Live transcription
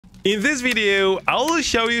In this video, I will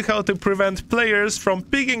show you how to prevent players from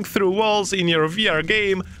peeking through walls in your VR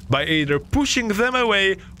game by either pushing them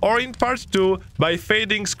away or in part 2 by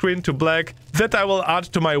fading screen to black that I will add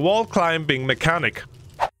to my wall climbing mechanic.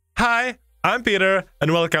 Hi, I'm Peter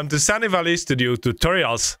and welcome to Sunny Valley Studio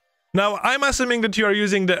Tutorials. Now, I'm assuming that you are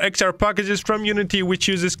using the XR packages from Unity which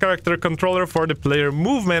uses character controller for the player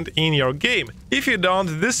movement in your game. If you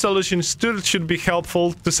don't, this solution still should be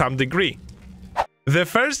helpful to some degree. The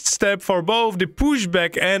first step for both the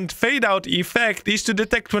pushback and fade-out effect is to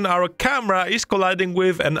detect when our camera is colliding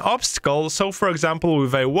with an obstacle, so for example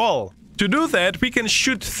with a wall. To do that, we can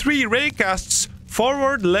shoot 3 raycasts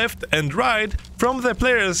forward, left and right from the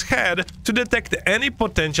player's head to detect any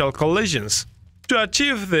potential collisions. To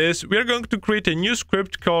achieve this, we are going to create a new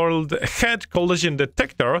script called Head Collision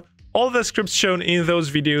Detector. All the scripts shown in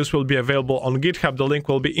those videos will be available on GitHub, the link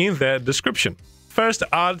will be in the description. First,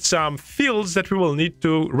 add some fields that we will need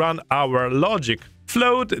to run our logic.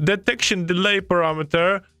 Float detection delay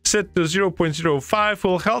parameter set to 0.05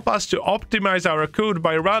 will help us to optimize our code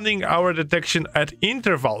by running our detection at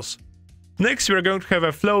intervals. Next, we are going to have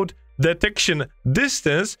a float detection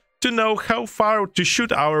distance to know how far to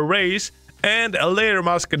shoot our rays, and a layer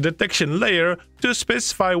mask detection layer to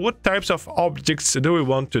specify what types of objects do we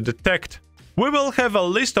want to detect. We will have a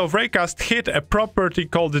list of raycast hit, a property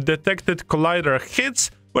called detected collider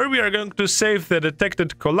hits, where we are going to save the detected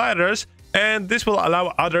colliders, and this will allow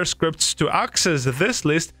other scripts to access this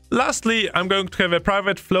list. Lastly, I'm going to have a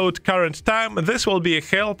private float current time. This will be a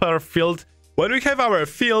helper field. When we have our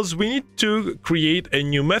fields, we need to create a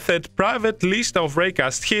new method, private list of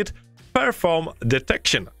raycast hit, perform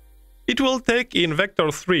detection. It will take in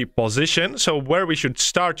vector 3 position, so where we should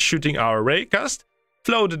start shooting our raycast,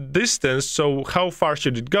 float distance, so how far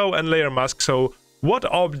should it go, and layer mask, so what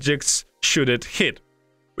objects should it hit.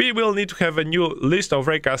 We will need to have a new list of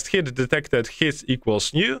raycast hit detected hits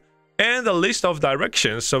equals new, and a list of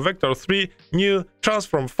directions, so vector 3 new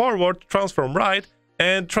transform forward, transform right,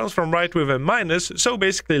 and transform right with a minus, so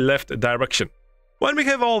basically left direction. When we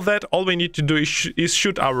have all that, all we need to do is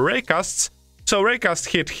shoot our raycasts. So raycast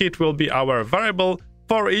hit will be our variable.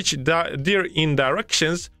 For each dir in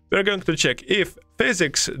directions, we're going to check if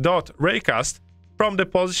physics.raycast from the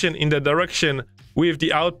position in the direction with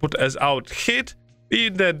the output as out hit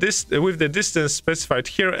with the distance specified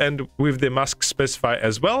here and with the mask specified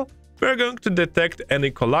as well, we're going to detect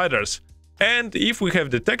any colliders. And if we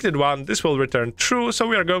have detected one, this will return true, so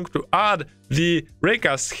we are going to add the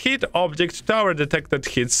raycast hit object to our detected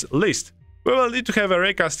hits list. We will need to have a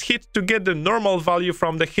raycast hit to get the normal value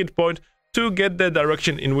from the hit point to get the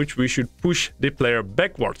direction in which we should push the player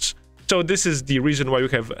backwards. So this is the reason why we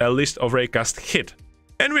have a list of raycast hit.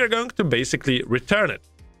 And we are going to basically return it.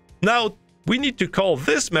 Now, we need to call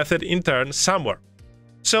this method in turn somewhere.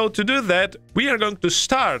 So to do that, we are going to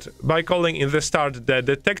start by calling in the start the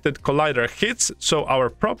detected collider hits, so our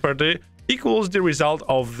property equals the result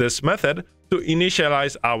of this method to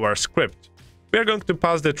initialize our script. We are going to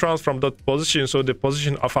pass the transform.position, so the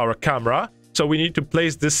position of our camera. So we need to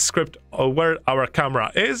place this script where our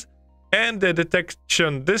camera is, and the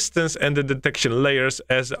detection distance and the detection layers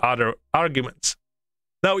as other arguments.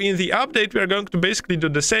 Now in the update, we are going to basically do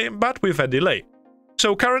the same, but with a delay.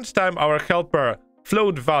 So current time, our helper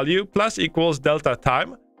float value plus equals delta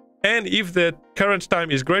time, and if the current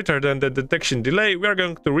time is greater than the detection delay, we are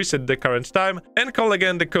going to reset the current time and call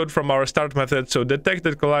again the code from our start method. So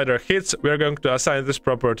detected collider hits, we are going to assign this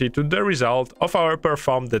property to the result of our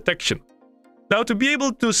performed detection. Now, to be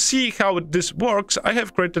able to see how this works, I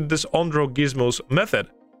have created this onDraw gizmos method.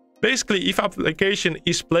 Basically, if application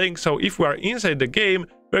is playing, so if we are inside the game,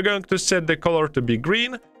 we're going to set the color to be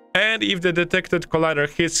green, and if the detected collider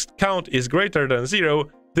hits count is greater than 0,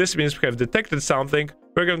 this means we have detected something,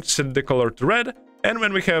 we're going to set the color to red, and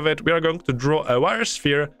when we have it, we are going to draw a wire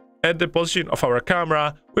sphere at the position of our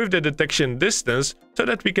camera with the detection distance, so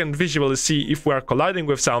that we can visually see if we are colliding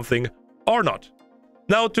with something or not.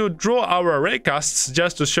 Now, to draw our raycasts,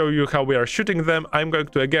 just to show you how we are shooting them, I'm going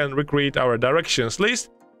to again recreate our directions list,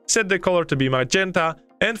 set the color to be magenta,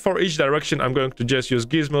 and for each direction I'm going to just use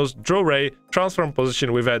gizmos, draw ray, transform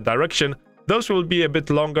position with a direction. Those will be a bit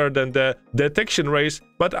longer than the detection rays,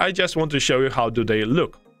 but I just want to show you how do they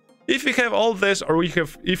look. If you have all this, or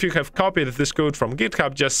if you have copied this code from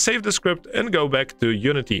GitHub, just save the script and go back to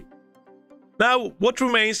Unity. Now, what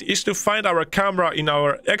remains is to find our camera in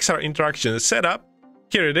our XR interaction setup.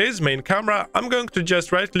 Here it is, main camera. I'm going to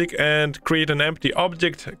just right click and create an empty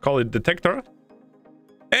object, call it detector.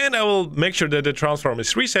 And I will make sure that the transform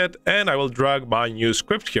is reset, and I will drag my new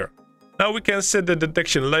script here. Now we can set the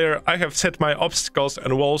detection layer. I have set my obstacles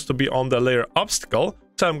and walls to be on the layer obstacle,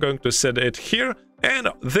 So I'm going to set it here, and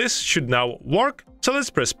this should now work. So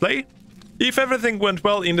let's press play. If everything went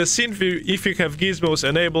well in the scene view, if you have gizmos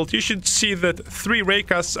enabled, you should see that 3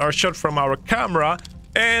 raycasts are shot from our camera,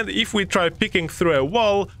 and if we try picking through a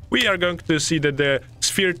wall, we are going to see that the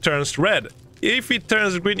sphere turns red. If it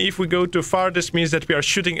turns green, if we go too far, this means that we are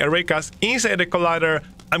shooting a raycast inside the collider.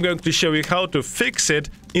 I'm going to show you how to fix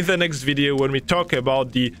it in the next video when we talk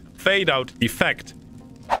about the fade out effect.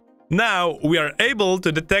 Now we are able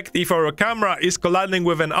to detect if our camera is colliding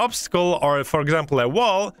with an obstacle or, for example, a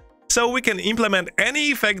wall, so we can implement any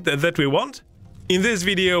effect that we want. In this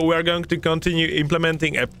video, we are going to continue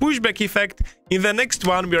implementing a pushback effect. In the next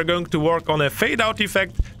one, we are going to work on a fade out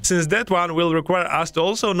effect, since that one will require us to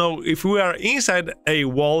also know if we are inside a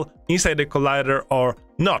wall, inside a collider or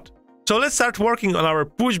not. So let's start working on our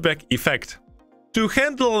pushback effect. To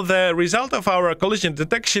handle the result of our collision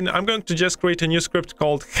detection, I'm going to just create a new script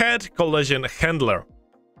called head collision handler.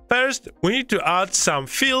 First, we need to add some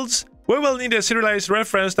fields. We will need a serialized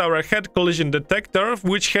reference to our head collision detector,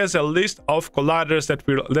 which has a list of colliders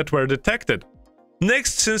that were detected.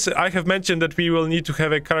 Next, since I have mentioned that we will need to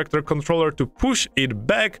have a character controller to push it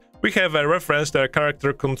back, we have a reference to a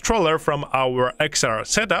character controller from our XR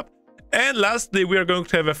setup. And lastly, we are going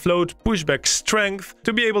to have a float pushback strength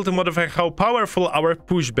to be able to modify how powerful our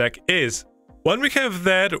pushback is. When we have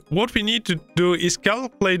that, what we need to do is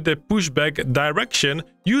calculate the pushback direction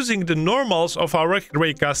using the normals of our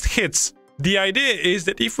raycast hits. The idea is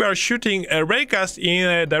that if we are shooting a raycast in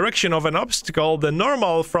a direction of an obstacle, the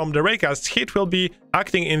normal from the raycast hit will be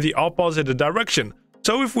acting in the opposite direction.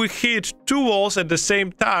 So if we hit 2 walls at the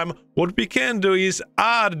same time, what we can do is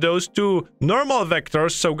add those 2 normal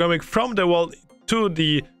vectors, so going from the wall to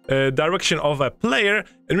the direction of a player,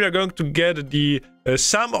 and we are going to get the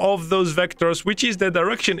sum of those vectors, which is the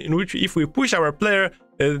direction in which if we push our player,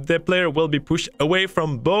 the player will be pushed away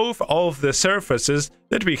from both of the surfaces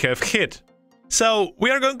that we have hit. So we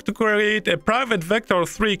are going to create a private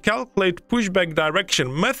vector3 calculate pushback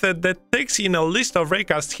direction method that takes in a list of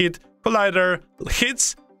raycast hit collider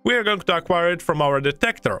hits. We are going to acquire it from our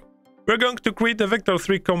detector. We're going to create a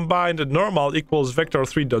vector3 combined normal equals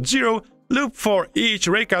vector3.0 loop for each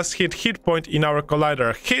raycast hit point in our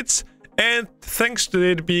collider hits, and thanks to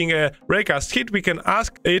it being a raycast hit, we can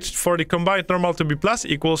ask it for the combined normal to be plus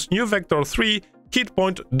equals new vector3 hit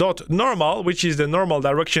point dot normal, which is the normal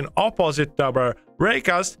direction opposite to our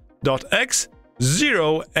raycast dot x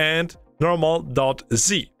 0 and normal dot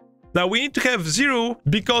z. Now we need to have 0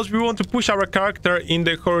 because we want to push our character in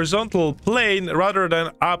the horizontal plane rather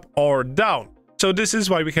than up or down. So this is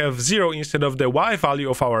why we have 0 instead of the y value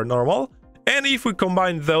of our normal. And if we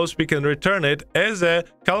combine those, we can return it as a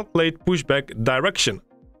calculate pushback direction.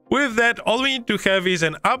 With that, all we need to have is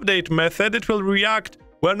an update method that will react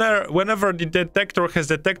whenever the detector has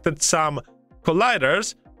detected some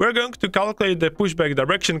colliders. We're going to calculate the pushback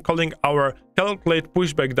direction, calling our calculate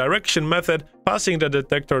pushback direction method, passing the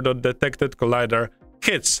detector.detected collider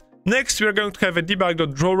hits. Next, we're going to have a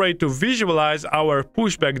debug.drawRay to visualize our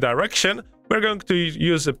pushback direction. We're going to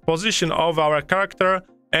use the position of our character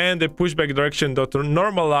and the pushback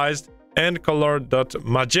direction.normalized and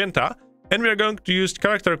color.magenta. And we are going to use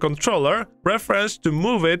character controller reference to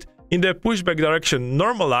move it in the pushback direction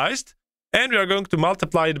normalized. And we are going to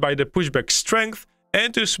multiply it by the pushback strength.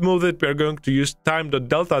 And to smooth it, we are going to use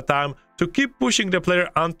time.delta time to keep pushing the player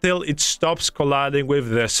until it stops colliding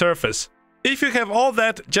with the surface. If you have all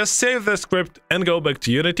that, just save the script and go back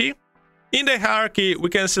to Unity. In the hierarchy, we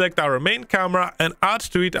can select our main camera and add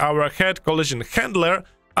to it our head collision handler,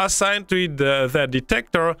 assign to it the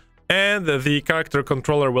detector, and the character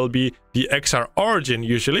controller will be the XR origin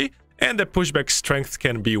usually, and the pushback strength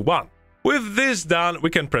can be 1. With this done, we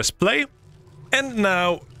can press play. And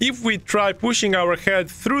now, if we try pushing our head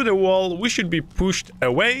through the wall, we should be pushed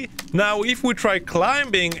away. Now, if we try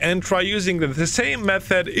climbing and try using the same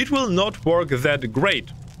method, it will not work that great.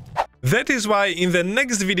 That is why in the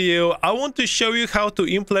next video, I want to show you how to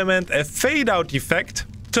implement a fade out effect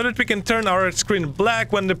so that we can turn our screen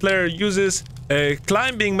black when the player uses a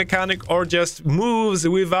climbing mechanic or just moves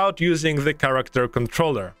without using the character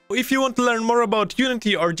controller. If you want to learn more about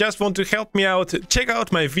Unity or just want to help me out, check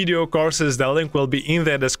out my video courses, the link will be in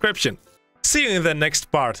the description. See you in the next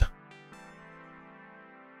part.